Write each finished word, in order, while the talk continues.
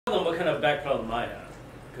them what kind of back problem I have,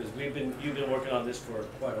 because you've been working on this for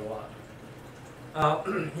quite a while.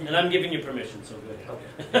 And I'm giving you permission, so go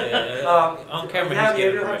ahead. Okay. On camera, yeah, he's you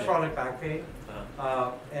giving do have permission. chronic back pain,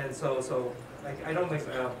 and so I don't think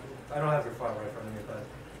I don't have your file right in front of me, but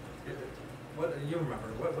what you remember?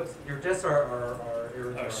 What's your discs are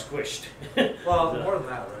Squished. Well, more than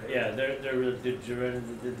that, right? Yeah, they're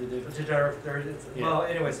degenerative. Yeah. Well,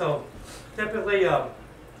 anyway, so typically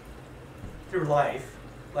through life,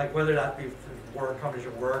 like whether that be work,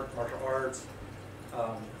 combination of work, martial arts,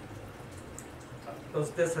 those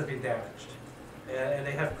discs have been damaged, and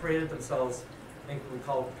they have created themselves in what we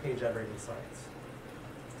call pain-generating sites.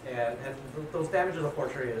 And those damages,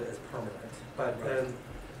 unfortunately, is permanent. But then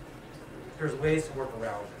there's ways to work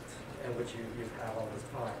around it, and which you have all this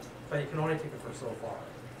time. But you can only take it for so far.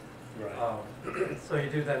 Right. So you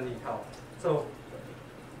do then need help. So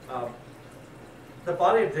the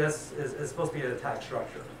body of disc is supposed to be an intact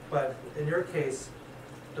structure, but in your case,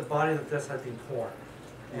 the body of the disc has been torn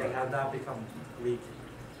and have now become leaky.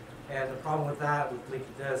 And the problem with that, with leaky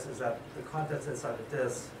disc, is that the contents inside the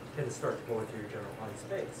disc can start to go into your general body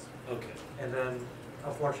space. Okay. And then,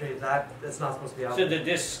 unfortunately, it's not supposed to be out So there. the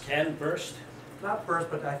discs can burst? Not burst,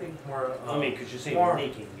 but I think more. I mean, because you're saying more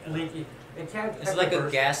leaking. Leaky. It can't. It's like a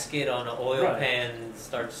burst. gasket on an oil pan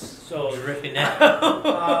starts dripping out.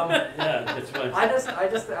 Yeah, that's what. I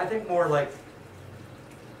think more like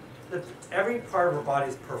every part of our body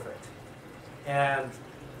is perfect, but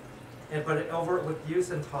with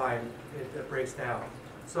use and time, it breaks down.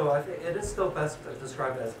 So I think it is still best to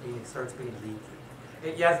describe it as starts being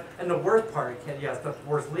leaky. Yes, and the worst part, the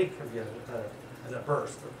worst leak can be a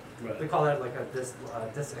burst. Right. We call that like a disc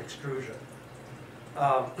extrusion.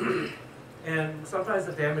 And sometimes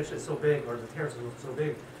the damage is so big, or the tears are so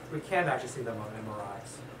big, we can't actually see them on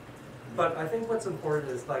MRIs. But I think what's important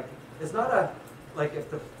is it's not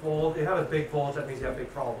if you have a big bulge, that means you have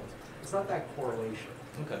big problems. It's not that correlation.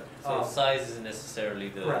 Okay. So size isn't necessarily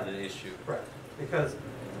the issue. Correct. Because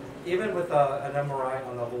even with an MRI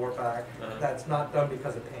on the lower back, that's not done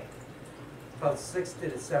because of pain. About 60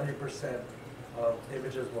 to 70% of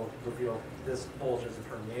images will reveal disc bulges and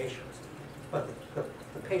herniations. But the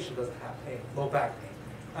patient doesn't have pain, low back pain.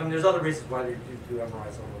 I mean, there's other reasons why you do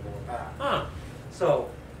MRIs on the lower back. So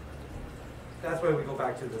that's why we go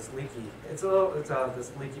back to this leaky. It's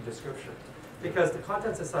this leaky description, because the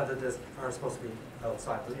contents inside the disc are supposed to be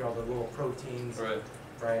outside. The little proteins.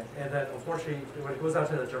 Right. And then, unfortunately, when it goes out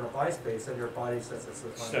to the general body space, then your body says it's the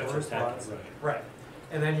response. Right.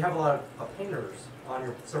 And then you have a lot of painters on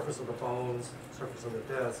your surface of the bones, surface of the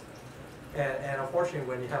disc. And unfortunately,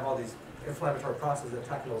 when you have all these inflammatory processes that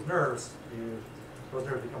attack those nerves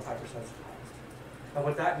become hypersensitized. And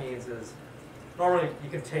what that means is, normally you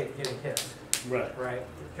can take getting hit. Right.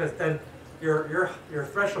 Because then your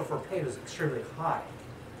threshold for pain is extremely high.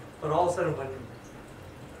 But all of a sudden, when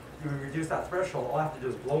you reduce that threshold, all I have to do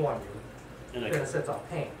is blow on you, and it sets off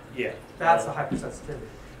pain. Yeah. That's the hypersensitivity.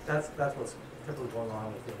 That's what's typically going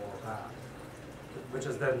on with your lower back, which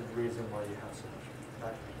is then the reason why you have so much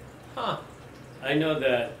back pain. I know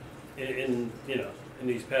that in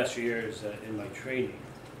these past few years in my training,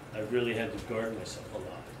 I've really had to guard myself a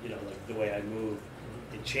lot. Like the way I move,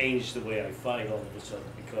 it changed the way I fight all of a sudden,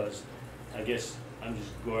 because I guess I'm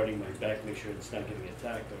just guarding my back, make sure it's not getting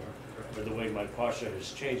attacked, or the way my posture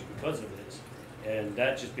has changed because of this. And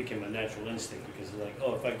that just became a natural instinct, because like,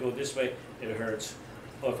 oh, if I go this way, it hurts.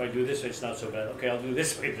 Oh, if I do this way, it's not so bad. Okay, I'll do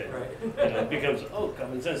this way then. It becomes,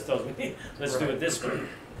 common sense tells me, let's do it this way.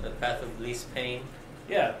 The path of least pain.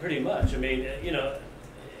 Yeah, pretty much. I mean,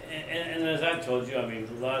 and as I've told you, I mean,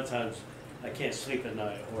 a lot of times I can't sleep at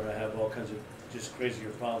night, or I have all kinds of just crazier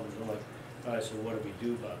problems. I'm like, all right, so what do we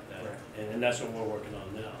do about that? And that's what we're working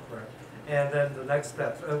on now. Right. And then the next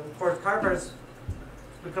step, of course, chiropractors,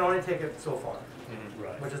 we can only take it so far.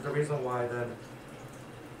 Which is the reason why then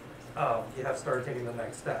you have started taking the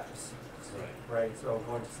next steps. Right. So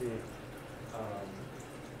going to see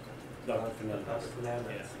Dr. Fernandez.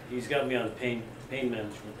 Yeah. He's got me on pain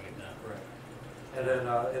management right now. Right. And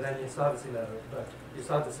then you still have to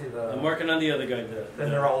see the. I'm working on the other guy, the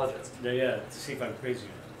neurologist. Yeah, to see if I'm crazy or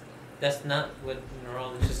not. That's not what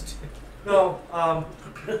neurologists do. No.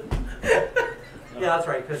 Yeah, that's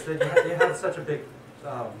right. Because you have such a big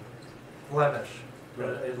blemish.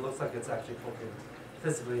 It looks like it's actually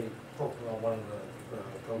physically poking on one of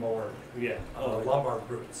the lower lumbar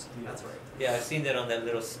roots. That's right. Yeah, I've seen that on that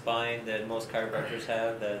little spine that most chiropractors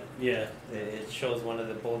have. That it shows one of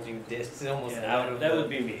the bulging discs almost out of. That would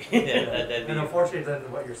be me. That'd be. And unfortunately, then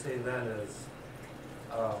what you're seeing then is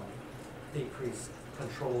decreased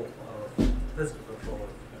control of physical control of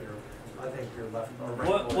your I think you're left or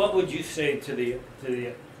right. What would you say to the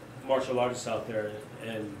martial artists out there,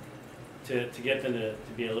 and to get them to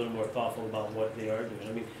be a little more thoughtful about what they are doing?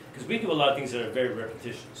 I mean, because we do a lot of things that are very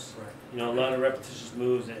repetitious. Right. You know, a lot of repetitious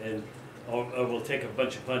moves, or we'll take a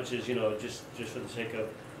bunch of punches, you know, just for the sake of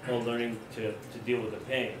learning to deal with the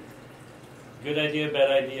pain. Good idea,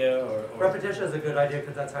 bad idea, or Repetition is a good idea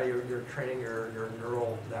because that's how you're training your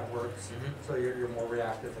neural networks. Mm-hmm. So you're more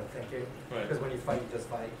reactive than thinking. Right. Because when you fight, you just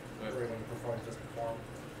fight. Right. Or when you perform, you just perform.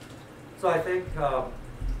 So I think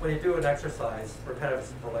when you do an exercise,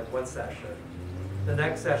 repetitive for like one session, the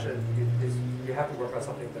next session you have to work on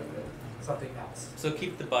something different, something else. So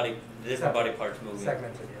keep the body, different body parts moving.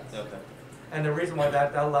 Segmented, yes. Okay. And the reason why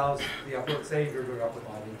that allows the upper, say you're doing upper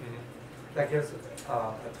body, that gives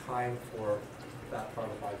a time for that part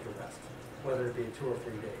of the body to rest, whether it be 2 or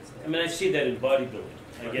 3 days. I mean, I see that in bodybuilding.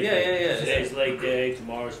 I get that. Yeah. Today's leg day,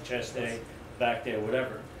 tomorrow's chest day, back day,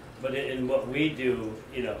 whatever. But in what we do,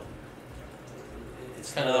 you know,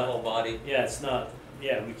 it's Kind of the whole body. Yeah, it's not.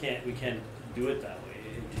 Yeah, we can't do it that way.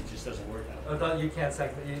 It just doesn't work that way. You can't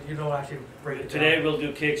segment. You don't actually break it Today down. we'll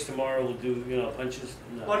do kicks. Tomorrow we'll do punches.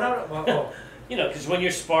 No. Well, no. Well, You know, because when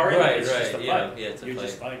you're sparring, it's just a fight. Yeah, it's a you're fight.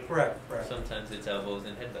 just fighting. correct. Sometimes it's elbows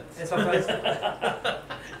and headbutts. And sometimes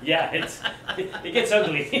Yeah, it gets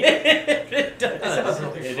ugly. It does. it's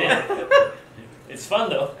really It fun. is. It's fun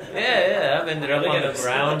though. Yeah, I've ended up Look on at the us.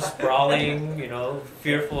 ground, sprawling,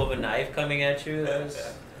 fearful of a knife coming at you. That was,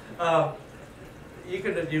 You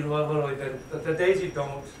can literally the days you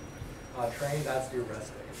don't train, that's your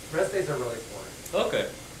rest days. Rest days are really important. okay.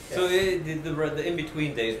 So the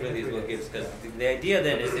in-between days really is what gives, because the idea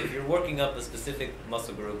then is if you're working up a specific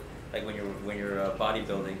muscle group, like when you're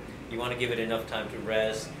bodybuilding, you want to give it enough time to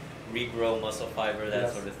rest, regrow muscle fiber, that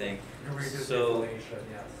Yes. sort of thing. You reduce So inflammation,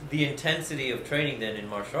 yes. the intensity of training then in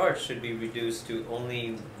martial arts should be reduced to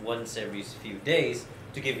only once every few days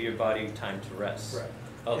to give your body time to rest. Right.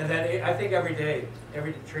 Okay. And then I think every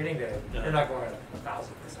training day, Yeah. you're not going at 1,000%.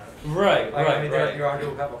 Right, Like, I mean, right. you are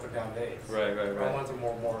doing have up and down days. Right. One's a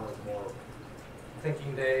more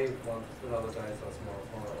thinking day. One another day, so it's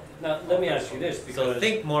more. Now let me ask you this, because So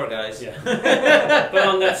think more, guys. Yeah. But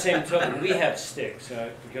on that same token, we have sticks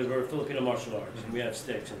because we're Filipino martial arts, and we have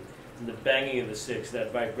sticks, and the banging of the sticks,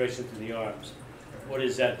 that vibration through the arms. What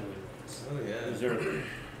is that doing? Oh yeah. Is there?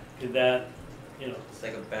 Did that? It's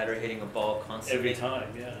like a batter hitting a ball constantly. Every time,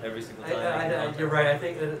 yeah. Every single time. You're right. I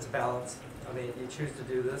think that it's balance. I mean, you choose to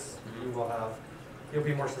do this, Mhm. you'll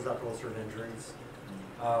be more susceptible to certain injuries.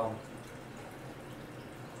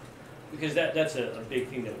 Because that's a big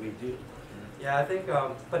thing that we do. Yeah, I think,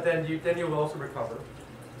 but then you will also recover,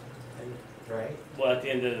 right? Well, at the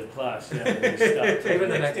end of the class, yeah, when we stop. Even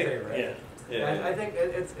the next day, right? Yeah. I think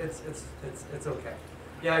it's okay.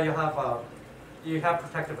 Yeah, you have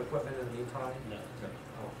protective equipment in the meantime. No.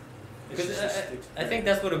 Oh. It's Because just a stick. I think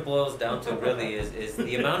that's what it boils down to really is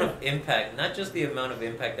the amount of impact, not just the amount of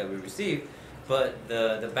impact that we receive, but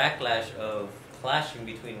the backlash of clashing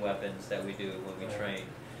between weapons that we do when we train.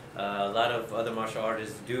 A lot of other martial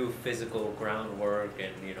artists do physical groundwork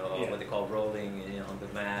and what they call rolling on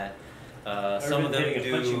the mat. Some of them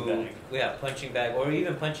hitting a punching do bag. punching bag, or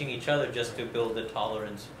even punching each other just to build a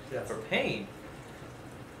tolerance Yes. for pain.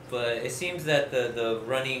 But it seems that the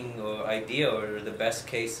running idea or the best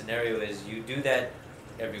case scenario is you do that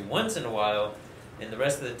every once in a while, and the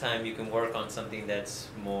rest of the time you can work on something that's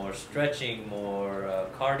more stretching, more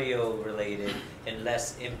cardio related, and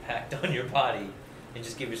less impact on your body, and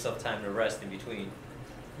just give yourself time to rest in between.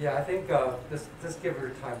 Yeah, I think this give your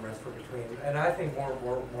time rest for between, and I think more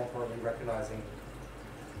importantly recognizing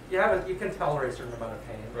you can tolerate a certain amount of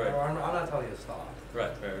pain. Right. I'm not telling you to stop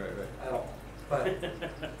Right. at all, but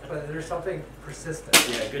there's something persistent.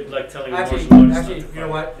 Yeah, good luck telling Actually, martial artists not to you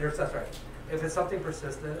know fight. what? That's right. If it's something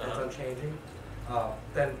persistent, it's unchanging,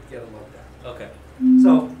 then get it looked at. Okay.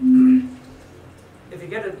 So, if you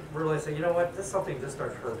get it really say, you know what, this is something just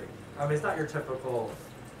starts hurting. I mean, it's not your typical,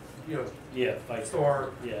 Yeah, fight.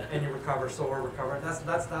 sore, Yeah. and you recover, recover. That's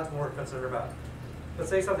not what we're concerned about. But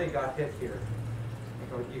say something got hit here.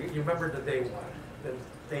 You remember the day 1, then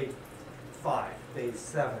day 5, day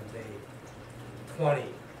 7, day 20,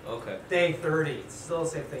 Okay. day 30. It's still the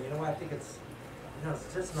same thing. You know what? I think it's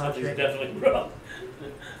just not Something's shaking. definitely wrong.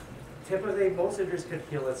 Typically, most injuries could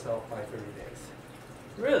heal itself by 30 days.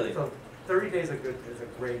 Really? So 30 days is a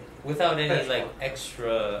great. Without any benchmark. like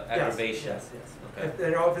extra aggravation. Yes. Okay.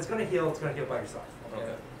 If it's going to heal, it's going to heal by yourself.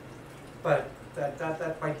 Okay. But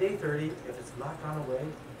that by day 30, if it's not gone away,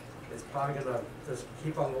 it's probably going to just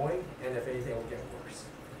keep on going, and if anything, it will get worse.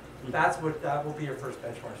 Mhm. That will be your first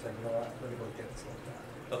benchmark. Saying, you know what, let me go get this looked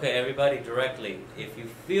at. Okay, everybody, directly. If you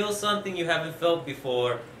feel something you haven't felt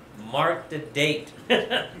before, mark the date.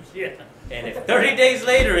 Yeah. And if 30 days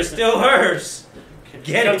later it still hurts,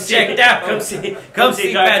 get it checked out. Come see Come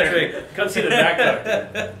see Patrick. doctor. Come see the back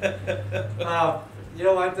doctor. You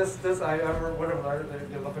know what? I remember one of our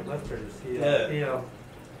the Olympic lifters. He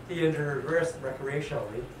injured her wrist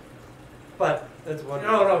recreationally, but that's one.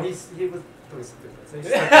 No, he was doing stupid. So he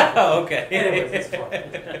Okay. Anyways, it's fun.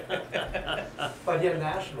 But he had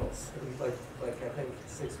nationals in like I think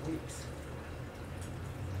 6 weeks.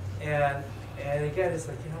 And again, it's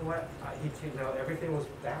like, you know what? Everything was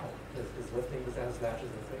down. His lifting was down, his snatches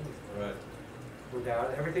and things were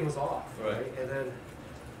down. Everything was off. Right. And then,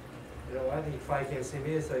 you know what? He finally came to see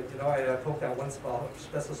me. It's like, you know, I poked that one spot,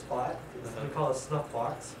 special spot. We call it a snuff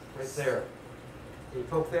box, right there. You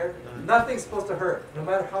poke there. Nothing's supposed to hurt. No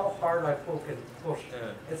matter how hard I poke and push,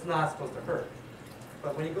 it's not supposed to hurt.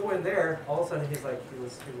 But when you go in there, all of a sudden he was like,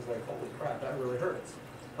 holy crap, that really hurts.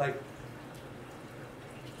 Like,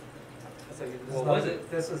 what was it?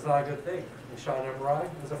 This is not a good thing. We shot an MRI. It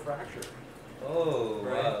was a fracture. Oh,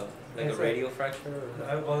 right? wow. Like it's a radial fracture?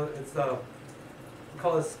 Well, it's we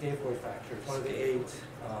call it scaphoid fracture. It's one of the 8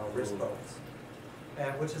 wrist bones,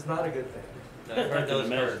 and which is not a good thing. No, I've heard those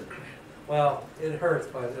hurt. Well, it hurts,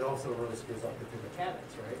 but it also really screws up with the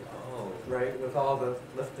mechanics, right? Oh. Right, with all the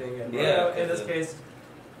lifting and yeah, in this case,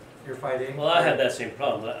 you're fighting. Well, I had that same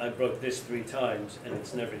problem. I broke this 3 times, and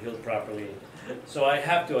it's never healed properly. So I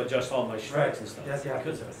have to adjust all my strikes and stuff. Yes, you have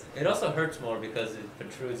to Because adjust. It also hurts more because it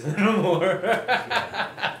protrudes a little more.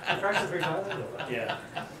 You fractured 3 times? I know that. Yeah.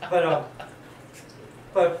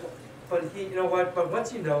 But he, you know what? But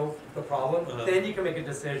once you know the problem, then you can make a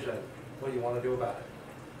decision what you want to do about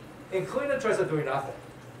it, including the choice of doing nothing.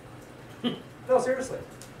 No, seriously.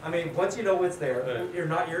 I mean, once you know it's there,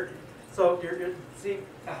 see,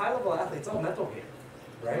 a high-level athlete, it's all mental game,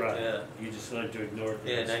 right? Yeah. You just learn to ignore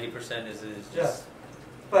Yeah, things. 90% is just. Yes.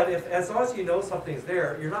 But as long as you know something's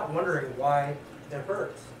there, you're not wondering why it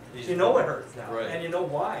hurts. You know it hurts now, right. and you know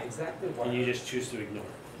why, exactly why. And you just choose to ignore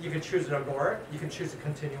it. You can choose to ignore it, you can choose to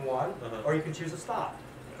continue on, or you can choose to stop,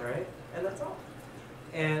 right? And that's all.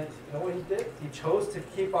 And you know what he did? He chose to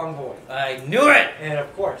keep on going. I knew it! And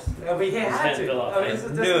of course, I mean, he had to. I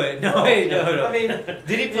mean, Knew it. No. I mean,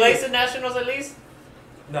 did he place in nationals at least?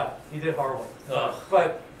 No, he did horribly. Ugh.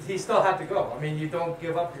 But he still had to go. I mean, you don't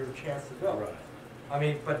give up your chance to go. Right. I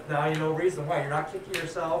mean, but now you know reason why. You're not kicking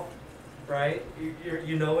yourself, right?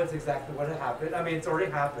 You know it's exactly what happened. I mean, it's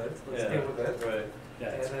already happened. Let's deal with it. Right.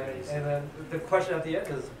 That's crazy. And then the question at the end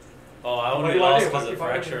is, Oh, I What would do be you wanna lost do? because What of do you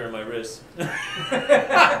wanna fracture do? in my wrist.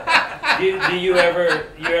 Do you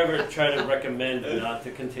ever try to recommend not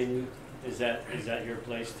to continue? Is that your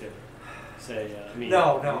place to say? I mean,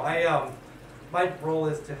 no. My role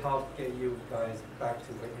is to help get you guys back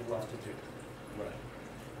to what you love to do. Right.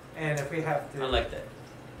 And if we have to, I like that.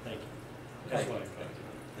 Thank you. That's what I tried to do.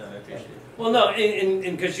 No, I appreciate it. Well, no,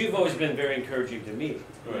 and because you've always been very encouraging to me. You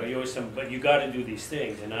know, Right. you always say, but you got to do these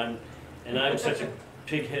things, and I'm such a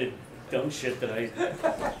pig-headed dumb shit that I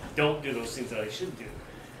don't do those things that I should do.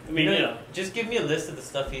 I mean, you know. Just give me a list of the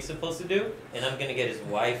stuff he's supposed to do, and I'm gonna get his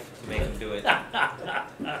wife to make him do it. I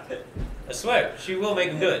swear, she will make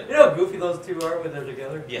him do it. you know how goofy those two are when they're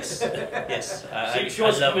together. Yes, yes. She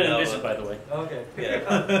wants to love come in and Nova. visit, by the way. Okay.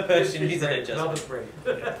 Yeah, she needs an great. adjustment. Nova's great.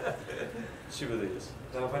 She really is.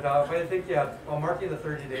 No, but I think on marking the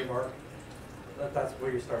 30-day mark, that's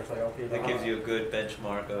where you start. It's like, okay, That gives you a good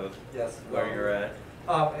benchmark of yes, where you're at.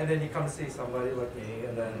 And then you come to see somebody like me,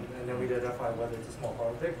 and then we identify whether it's a small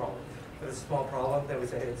problem or a big problem. If it's a small problem, then we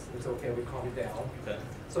say, hey, it's okay, we calm you down. Okay.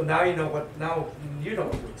 So now you know what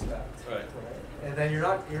to expect. Right. And then you're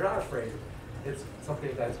not afraid. It's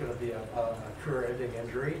something that's going to be a career-ending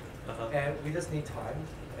injury, and we just need time.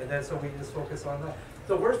 And then so we just focus on that.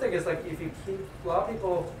 The worst thing is like if you keep a lot of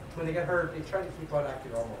people when they get hurt, they try to keep on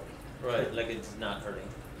acting normal. Right, like it's not hurting.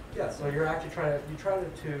 Yeah. So you're actually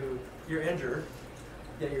you're injured.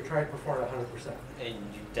 Yeah, you're trying to perform at 100%. And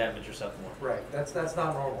you damage yourself more. Right. That's not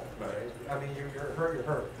normal. Right. I mean, you're hurt. You're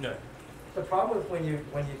hurt. No. The problem is when you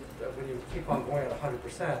keep on going at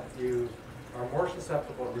 100%, you are more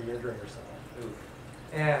susceptible to re-injuring yourself. Oof.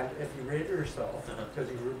 And if you re-injure yourself, because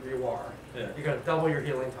you are, Yeah. you're going to double your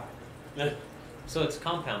healing time. So it's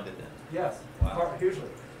compounded then. Yes. Wow. Hugely.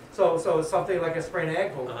 So something like a sprained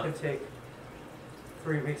ankle can take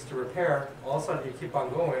 3 weeks to repair. All of a sudden, you keep on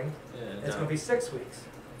going. It's going to be 6 weeks.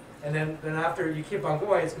 And then after you keep on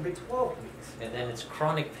going, it's going to be 12 weeks. And then it's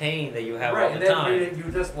chronic pain that you have all Right, the and then time.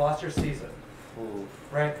 you just lost your season. Ooh.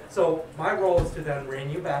 Right? So my role is to then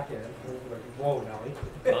rein you back in. Whoa, Nelly.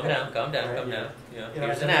 Calm down, calm down, Right, calm yeah. down. Yeah. You know,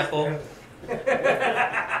 Here's and an just- apple.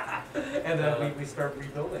 And then we start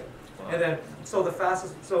rebuilding. Wow. And then, so the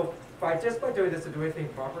fastest, so by doing this to do anything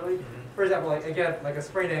properly, for example, like again, like a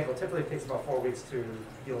sprained ankle typically takes about 4 weeks to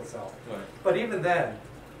heal itself. Right. But even then,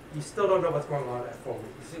 you still don't know what's going on at 4 I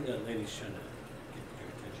weeks. think that lady's trying to get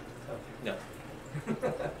your attention.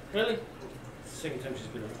 No, Really? Second time she's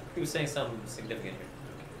been around. he was saying something significant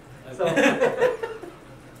here. So,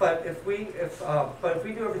 but if we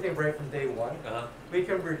do everything right from day one, we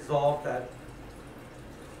can resolve that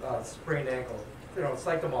sprained ankle, you know,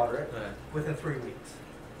 slight to moderate, Right. within 3 weeks.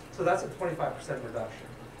 So that's a 25% reduction,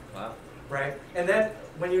 Wow. right? And then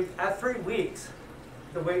when you at 3 weeks,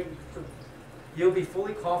 you'll be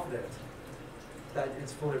fully confident that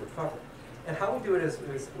it's fully recovered. And how we do it is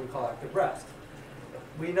we call active rest.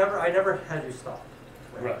 I never had you stop.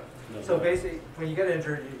 Right. No, So no. basically, when you get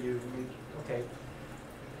injured,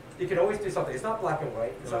 you can always do something. It's not black and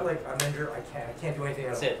white. It's not Right. like I'm injured, I can't do anything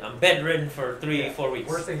at That's all. it. I'm bedridden for 4 weeks.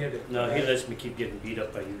 Worst thing you do. No, he right? lets me keep getting beat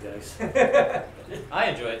up by you guys. I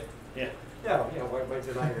enjoy it. Yeah. Yeah, why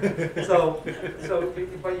deny it? So,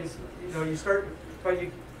 but you start, but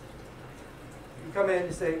you come in,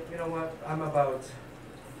 you say, you know what, I'm about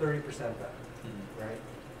 30% better, Mhm. right?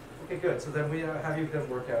 Okay, good. So then we have you then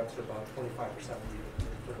work out to about 25% what you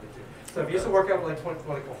typically do. So if you used to work out like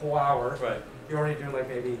a whole hour, Right. you're only doing like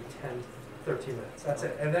maybe 10, 13 minutes. That's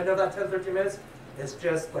it. And then of that 10, 13 minutes, it's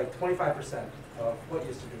just like 25% of what you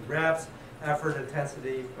used to do. Reps, effort,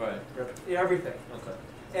 intensity, Right. everything. Okay.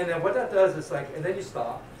 And then what that does is like, and then you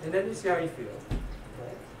stop, and then you see how you feel,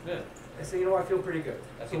 right? Yeah. And say, you know, I feel pretty good.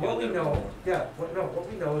 I So can what do a we little know, bit more. what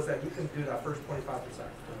we know is that you can do that first 25%.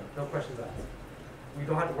 No questions asked. We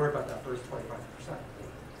don't have to worry about that first 25%.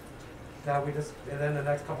 Now and then the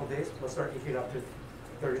next couple of days, we'll start inking up to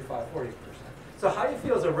 35, 40%. So how you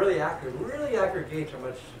feel is a really accurate gauge how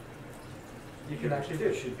much you can actually do.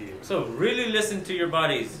 You should be able to. So really listen to your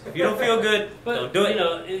bodies. If you don't feel good, But, don't do it. You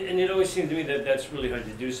know, and it always seems to me that that's really hard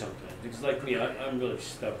to do sometimes. Because like me, I'm really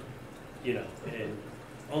stubborn, you know, and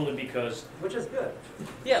only because, Which is good.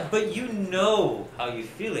 Yeah, but you know how you're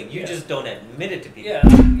feeling. You Yeah. just don't admit it to people.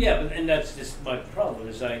 and that's just my problem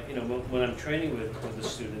is when I'm training with the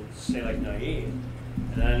students, say like Naeem,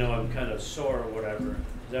 and I know I'm kind of sore or whatever,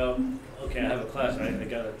 so, okay, I have a class, I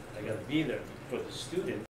gotta be there for the student.